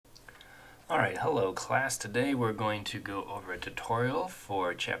Alright, hello class. Today we're going to go over a tutorial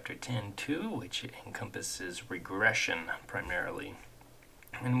for chapter 10.2, which encompasses regression primarily.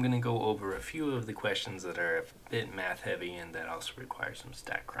 And I'm going to go over a few of the questions that are a bit math heavy and that also require some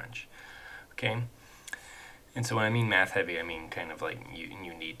StatCrunch. Okay? And so when I mean math heavy, I mean kind of like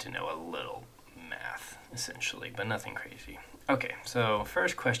you need to know a little math, essentially, but nothing crazy. Okay, so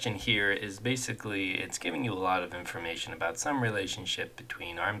first question here is basically, it's giving you a lot of information about some relationship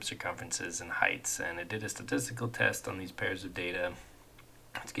between arm circumferences and heights, and it did a statistical test on these pairs of data.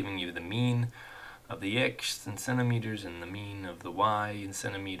 It's giving you the mean of the x in centimeters and the mean of the y in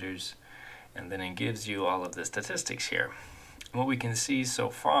centimeters, and then it gives you all of the statistics here. And what we can see so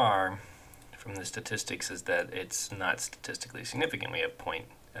far from the statistics is that it's not statistically significant. We have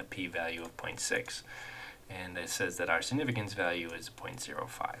a p-value of 0.6. And it says that our significance value is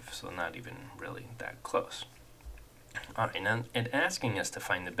 0.05, so not even really that close. Alright, now it's asking us to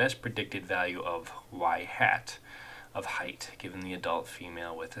find the best predicted value of y hat of height, given the adult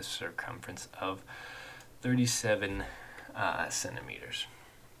female with a circumference of 37 centimeters.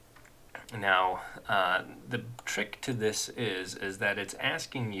 Now, the trick to this is that it's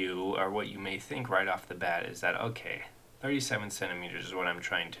asking you, or what you may think right off the bat is that, okay, 37 centimeters is what I'm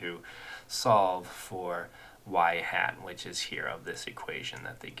trying to solve for y hat, which is here of this equation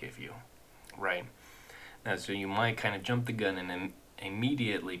that they give you, right? Now, so you might kind of jump the gun and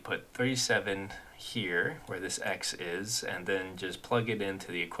immediately put 37 here, where this x is, and then just plug it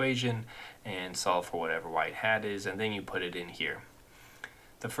into the equation and solve for whatever y hat is, and then you put it in here.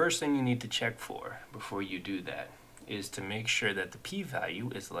 The first thing you need to check for before you do that is to make sure that the p-value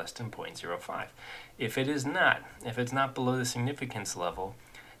is less than 0.05. If it is not, if it's not below the significance level,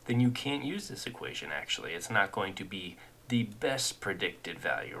 then you can't use this equation actually. It's not going to be the best predicted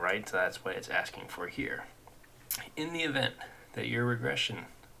value, right? So that's what it's asking for here. In the event that your regression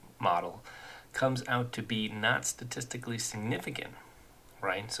model comes out to be not statistically significant,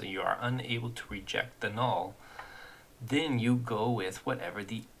 right? So you are unable to reject the null, then you go with whatever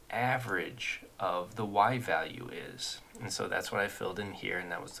the average of the y value is. And so that's what I filled in here, and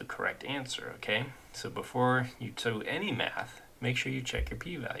that was the correct answer, okay? So before you do any math, make sure you check your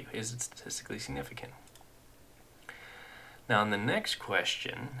p-value. Is it statistically significant? Now in the next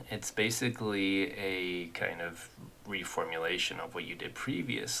question, it's basically a kind of reformulation of what you did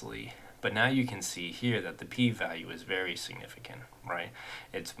previously, but now you can see here that the p-value is very significant, right?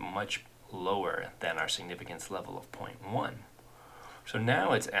 It's much lower than our significance level of 0.1. So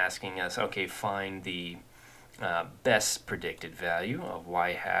now it's asking us, okay, find the best predicted value of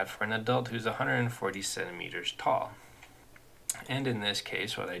y hat for an adult who's 140 centimeters tall. And in this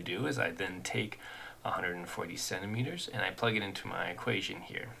case, what I do is I then take 140 centimeters and I plug it into my equation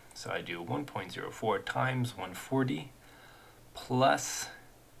here. So I do 1.04 times 140 plus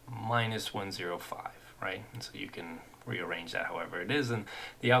minus 105, right? And so you can rearrange that however it is, and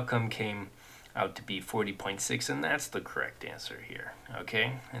the outcome came out to be 40.6, and that's the correct answer here,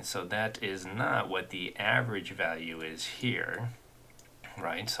 okay? And so that is not what the average value is here,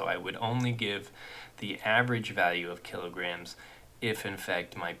 right? So I would only give the average value of kilograms if in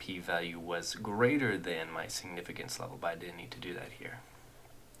fact my p-value was greater than my significance level, but I didn't need to do that here.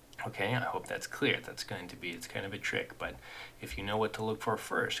 Okay, I hope that's clear. That's going to be, it's kind of a trick, but if you know what to look for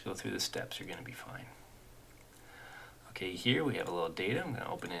first, go through the steps, you're going to be fine. Okay, here we have a little data. I'm going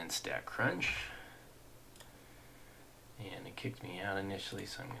to open it in StatCrunch. And it kicked me out initially,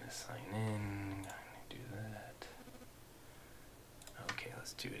 so I'm going to sign in. I'm going to do that. Okay,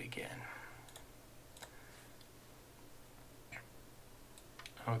 let's do it again.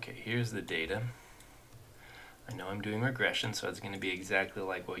 Okay, here's the data. I know I'm doing regression, so it's going to be exactly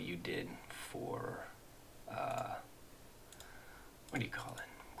like what you did for, what do you call it?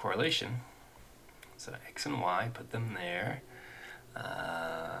 Correlation. So x and y, put them there.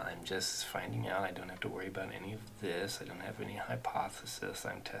 I'm just finding out. I don't have to worry about any of this. I don't have any hypothesis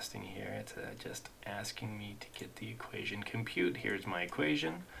I'm testing here. It's just asking me to get the equation compute. Here's my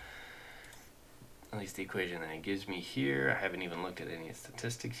equation. At least the equation that it gives me here. I haven't even looked at any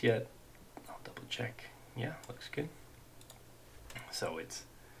statistics yet. I'll double check. Yeah, looks good. So it's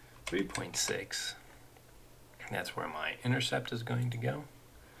 3.6. That's where my intercept is going to go.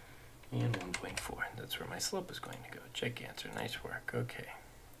 And 1.4. That's where my slope is going to go. Check answer. Nice work. Okay.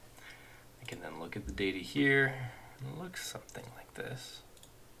 I can then look at the data here. It looks something like this,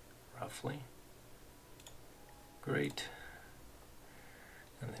 roughly. Great.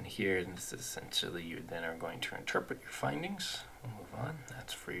 And then here, this is essentially you then are going to interpret your findings. We'll move on.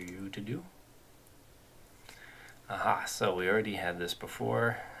 That's for you to do. Aha, so we already had this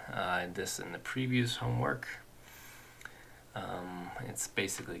before. This in the previous homework. it's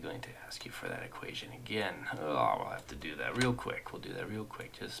basically going to ask you for that equation again. Oh, we'll have to do that real quick. We'll do that real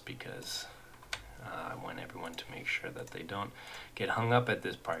quick just because I want everyone to make sure that they don't get hung up at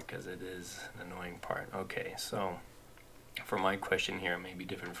this part because it is an annoying part. Okay, so for my question here, it may be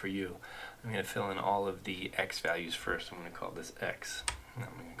different for you. I'm going to fill in all of the x values first. I'm going to call this x. And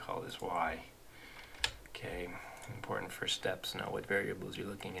I'm going to call this y. Okay, important first steps. Know what variables you're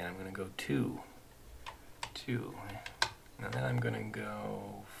looking at. I'm going to go 2. And then I'm going to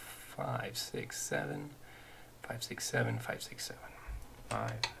go 5, 6, 7, 5, 6, 7, 5, 6, 7,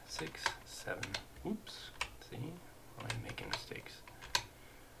 5, 6, 7. Oops, see? I'm making mistakes.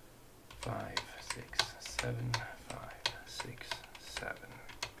 5, 6, 7, 5, 6, 7.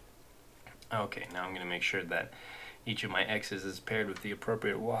 Okay, now I'm going to make sure that each of my x's is paired with the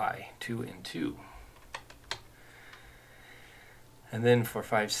appropriate y, 2 and 2. And then for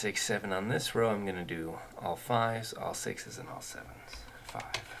 5, 6, 7 on this row, I'm going to do all 5s, all 6s, and all 7s. 5,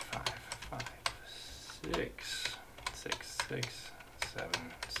 5, 5, 6, 6, 6, 7,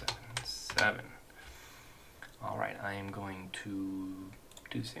 7, 7. All right, I am going to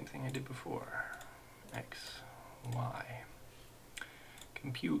do the same thing I did before. X, Y.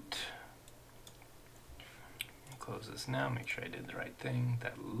 Compute. Close this now, make sure I did the right thing.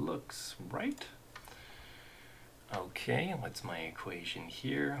 That looks right. Okay, what's my equation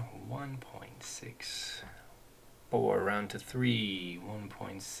here? 1.64, round to 3,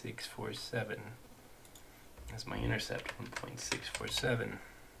 1.647. That's my intercept, 1.647.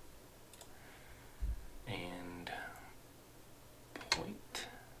 And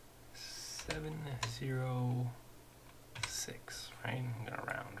 0.706, right? I'm going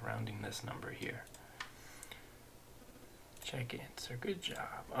to rounding this number here. Check answer, good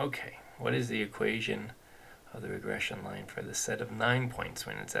job. Okay, what is the equation of the regression line for the set of 9 points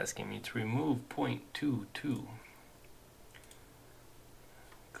when it's asking me to remove 0.22?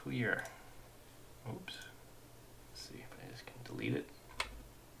 Clear. Oops. Let's see if I just can delete it.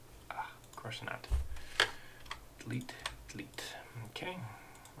 Of course not. Delete, delete. Okay,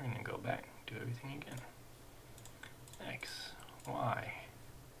 we're going to go back, do everything again. X, Y,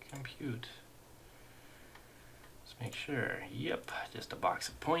 compute. Let's make sure. Yep, just a box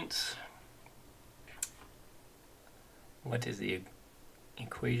of points. What is the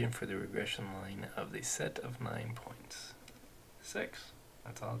equation for the regression line of the set of 9 points? 6.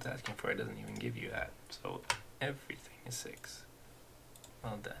 That's all it's asking for. It doesn't even give you that. So everything is 6.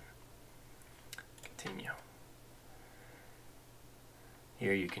 Well done. Continue.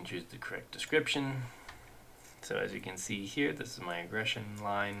 Here you can choose the correct description. So as you can see here, this is my regression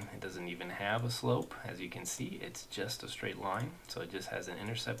line. It doesn't even have a slope. As you can see, it's just a straight line. So it just has an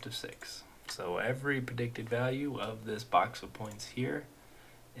intercept of 6. So every predicted value of this box of points here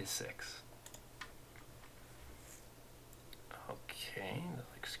is 6. Okay, that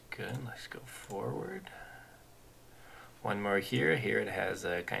looks good. Let's go forward. One more here. Here it has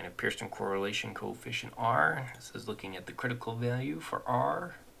a kind of Pearson correlation coefficient R. This is looking at the critical value for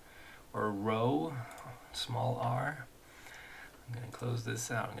R, or rho, small r. I'm going to close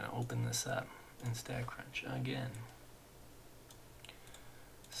this out. I'm going to open this up in StatCrunch again.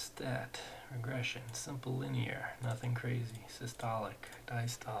 Stat, regression, simple linear, nothing crazy, systolic,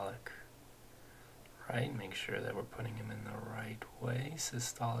 diastolic. Right, make sure that we're putting them in the right way.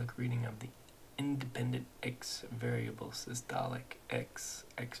 Systolic reading of the independent x variable, systolic x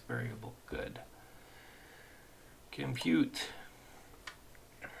variable, good. Compute.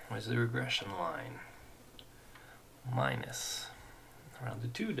 Where's the regression line? Minus, around the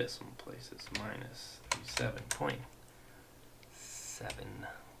 2 decimal places, minus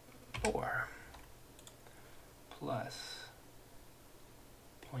 37.74 plus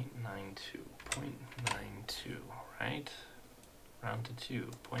 0.92, right? Round to 2,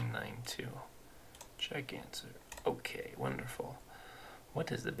 0.92. Check answer. Okay, wonderful.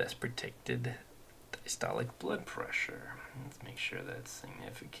 What is the best predicted diastolic blood pressure? Let's make sure that's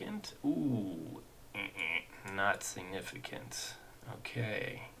significant. Ooh, not significant.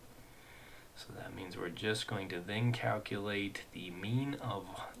 Okay. So that means we're just going to then calculate the mean of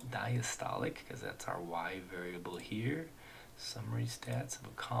diastolic, because that's our y variable here. Summary stats of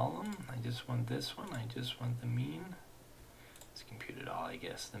a column. I just want this one. I just want the mean. Let's compute it all, I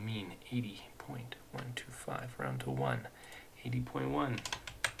guess. The mean, 80.125, round to 1. 80.1.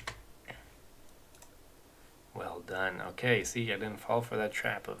 Well done. Okay, see, I didn't fall for that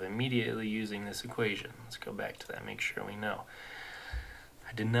trap of immediately using this equation. Let's go back to that, make sure we know.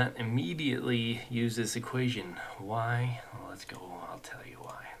 I did not immediately use this equation. Why? Well, let's go, I'll tell you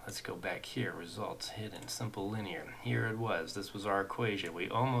why. Let's go back here, results hidden, simple linear. Here it was, this was our equation. We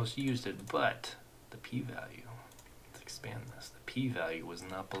almost used it, but the p-value, expand this. The p-value was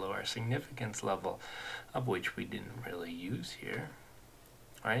not below our significance level, of which we didn't really use here.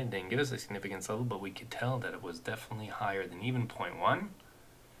 All right, it didn't give us a significance level, but we could tell that it was definitely higher than even 0.1,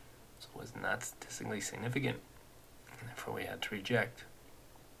 so it was not statistically significant, and therefore we had to reject.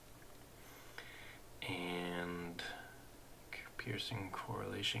 And Pearson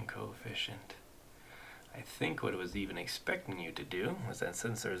correlation coefficient. I think what it was even expecting you to do was that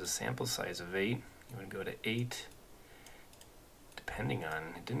since there was a sample size of 8, you would go to 8, depending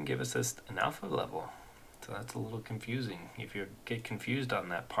on, it didn't give us an alpha level. So that's a little confusing. If you get confused on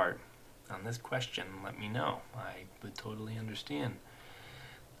that part, on this question, let me know. I would totally understand.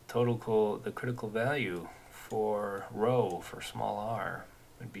 The critical value for rho for small r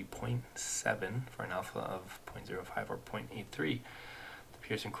would be 0.7 for an alpha of 0.05 or 0.83. The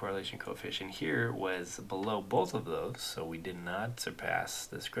Pearson correlation coefficient here was below both of those, so we did not surpass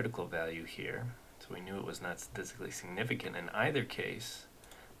this critical value here. So we knew it was not statistically significant in either case,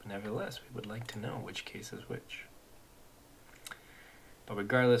 but nevertheless, we would like to know which case is which. But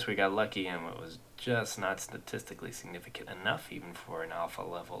regardless, we got lucky and it was just not statistically significant enough, even for an alpha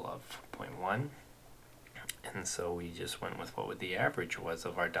level of 0.1. And so we just went with what the average was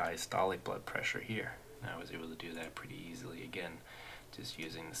of our diastolic blood pressure here. And I was able to do that pretty easily, again, just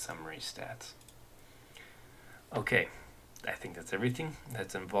using the summary stats. Okay, I think that's everything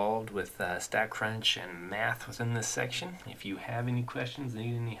that's involved with StatCrunch and math within this section. If you have any questions,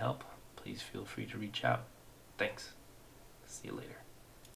 need any help, please feel free to reach out. Thanks. See you later.